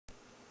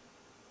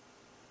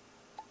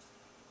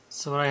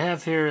So what I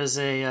have here is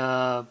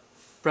a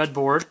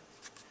breadboard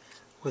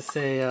with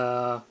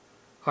a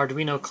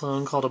Arduino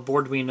clone called a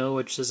Boarduino,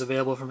 which is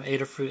available from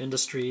Adafruit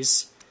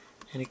Industries,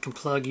 and it can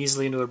plug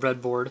easily into a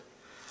breadboard.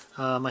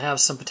 I have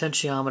some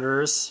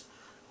potentiometers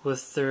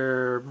with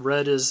their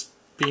red is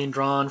being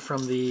drawn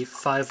from the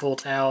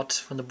 5-volt out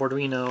from the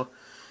Boarduino.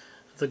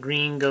 The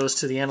green goes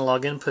to the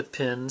analog input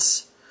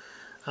pins.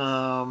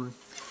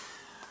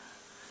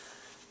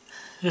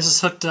 This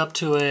is hooked up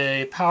to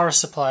a power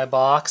supply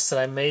box that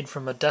I made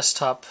from a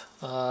desktop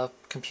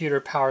computer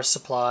power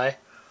supply.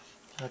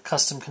 A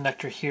custom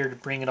connector here to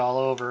bring it all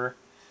over.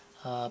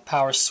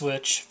 Power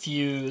switch,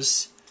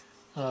 fuse,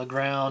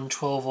 ground,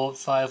 12 volt,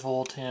 5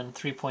 volt, and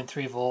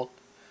 3.3 volt.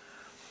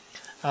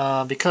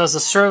 Because the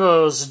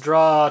servos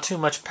draw too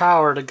much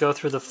power to go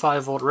through the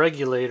 5 volt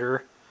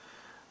regulator,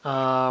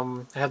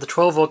 I have the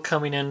 12 volt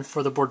coming in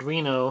for the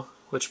Boarduino,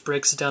 which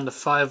breaks it down to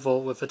 5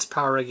 volt with its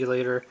power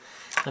regulator,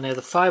 and I have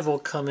the 5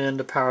 volt come in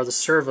to power the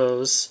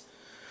servos.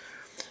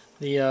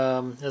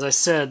 As I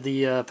said,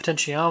 the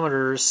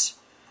potentiometers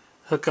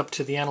hook up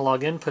to the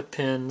analog input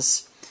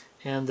pins,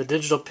 and the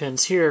digital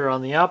pins here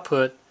on the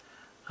output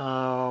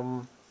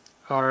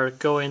are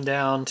going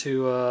down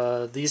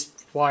to these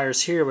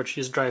wires here, which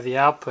used to drive the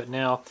output.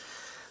 Now,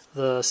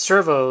 the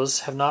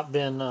servos have not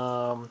been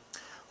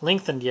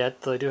lengthened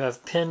yet, though they do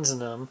have pins in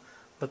them,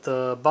 but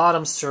the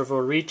bottom servo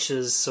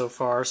reaches so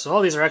far, so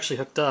all these are actually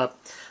hooked up,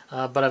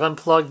 but I've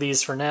unplugged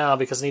these for now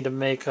because I need to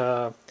make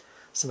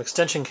some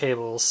extension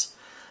cables.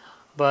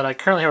 But I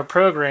currently have a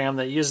program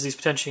that uses these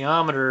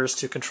potentiometers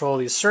to control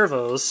these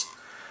servos.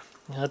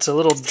 It's a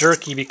little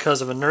jerky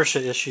because of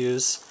inertia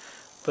issues,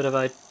 but if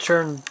I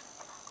turn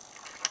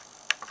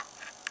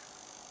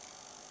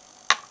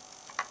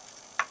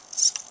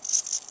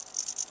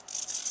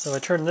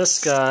this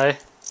guy,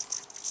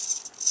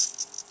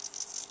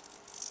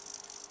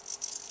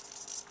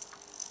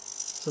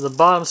 so the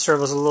bottom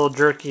servo is a little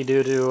jerky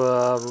due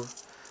to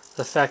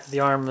the fact that the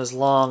arm is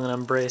long and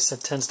embraced. It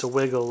tends to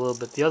wiggle a little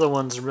bit. The other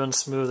ones run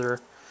smoother.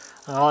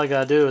 All I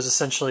gotta do is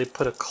essentially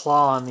put a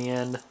claw on the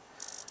end,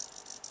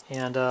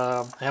 and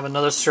I have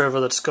another servo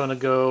that's going to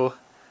go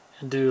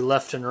and do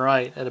left and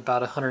right at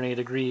about 180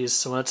 degrees.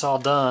 So when it's all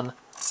done,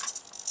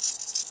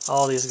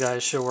 all these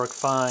guys should work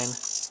fine.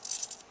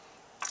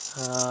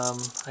 I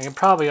can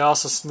probably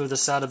also smooth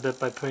this out a bit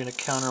by putting a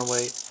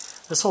counterweight.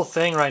 This whole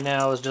thing right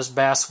now is just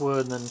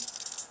basswood and then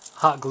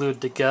hot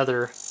glued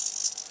together,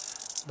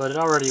 but it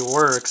already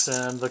works,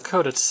 and the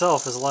code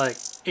itself is like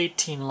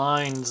 18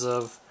 lines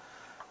of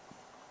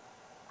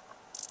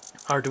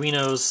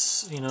Arduino's,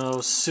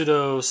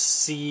 pseudo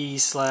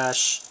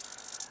C/Java-ish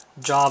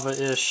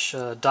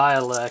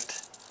dialect.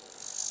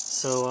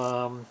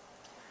 So,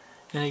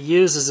 and it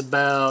uses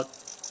about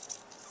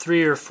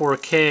 3 or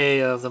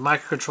 4K of the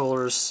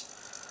microcontroller's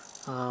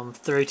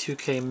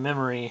 32K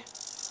memory,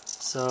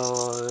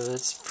 so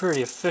it's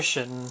pretty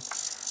efficient. And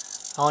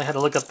I only had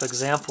to look up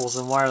examples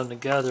and wire them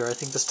together. I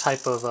think this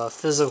type of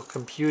physical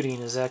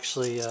computing is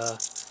actually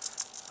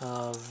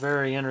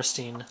very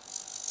interesting.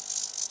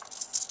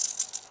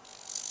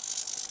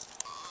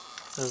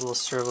 There's a little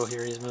servo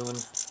here, he's moving.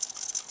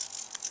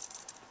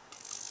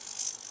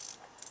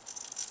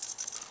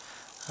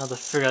 I'll have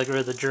to figure out to get rid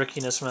of the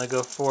jerkiness when I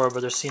go forward,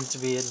 but there seems to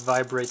be, it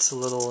vibrates a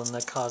little and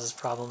that causes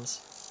problems.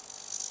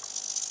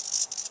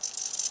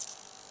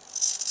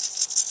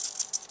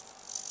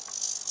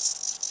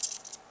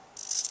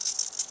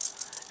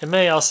 It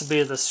may also be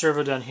that the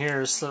servo down here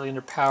is slightly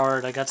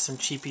underpowered. I got some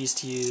cheapies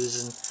to use,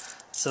 and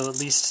so at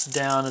least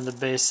down in the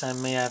base I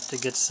may have to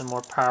get some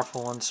more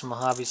powerful ones from a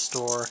hobby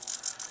store.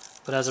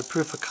 But as a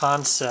proof of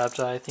concept,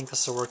 I think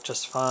this will work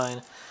just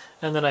fine.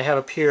 And then I have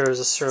up here is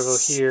a servo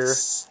here.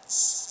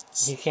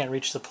 He can't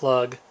reach the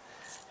plug.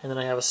 And then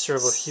I have a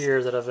servo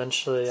here that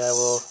eventually I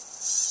will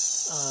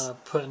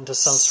put into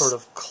some sort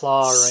of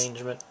claw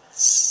arrangement.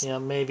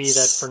 Maybe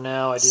that for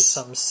now I do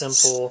something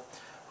simple,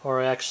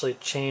 or I actually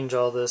change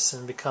all this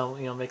and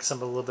become, make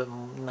something a little bit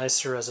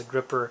nicer as a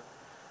gripper.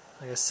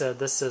 Like I said,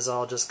 this is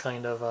all just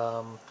kind of,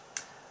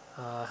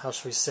 how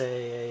should we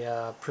say,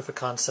 a proof of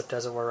concept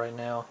as it were right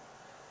now.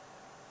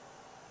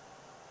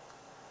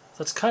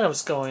 That's kind of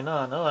what's going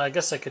on. Oh, I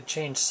guess I could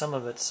change some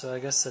of it, so I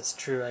guess that's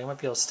true. I might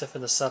be able to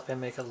stiffen this up and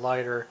make it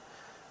lighter,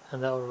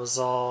 and that will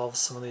resolve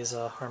some of these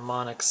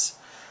harmonics.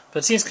 But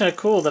it seems kind of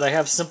cool that I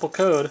have simple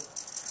code.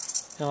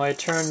 I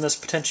turn this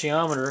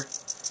potentiometer,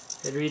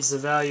 it reads the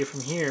value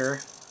from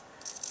here,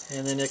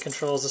 and then it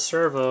controls the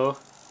servo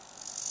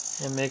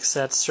and makes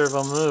that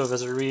servo move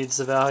as it reads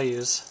the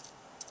values.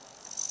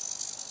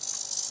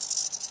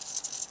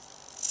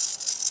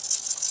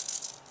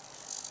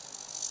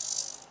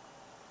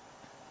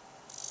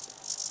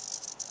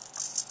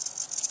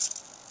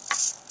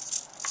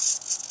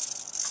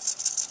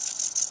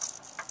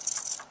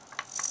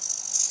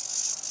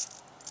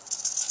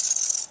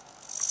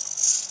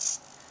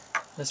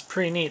 It's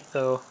pretty neat,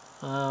 though.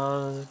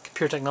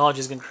 Computer technology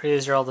is getting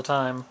crazier all the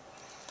time.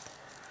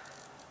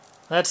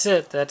 That's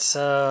it. That's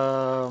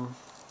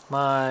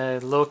my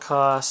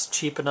low-cost,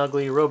 cheap and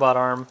ugly robot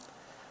arm.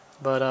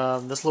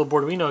 But this little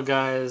Boarduino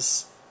guy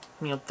is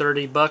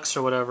 $30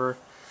 or whatever.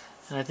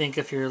 And I think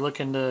if you're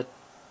looking to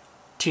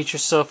teach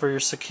yourself or your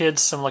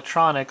kids some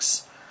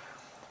electronics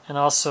and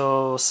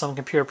also some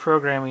computer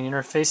programming,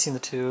 interfacing the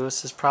two,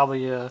 this is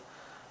probably a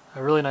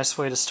really nice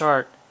way to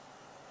start.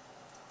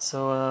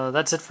 So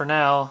that's it for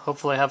now.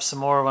 Hopefully I have some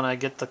more when I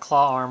get the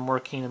claw arm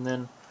working and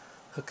then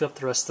hook up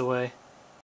the rest of the way.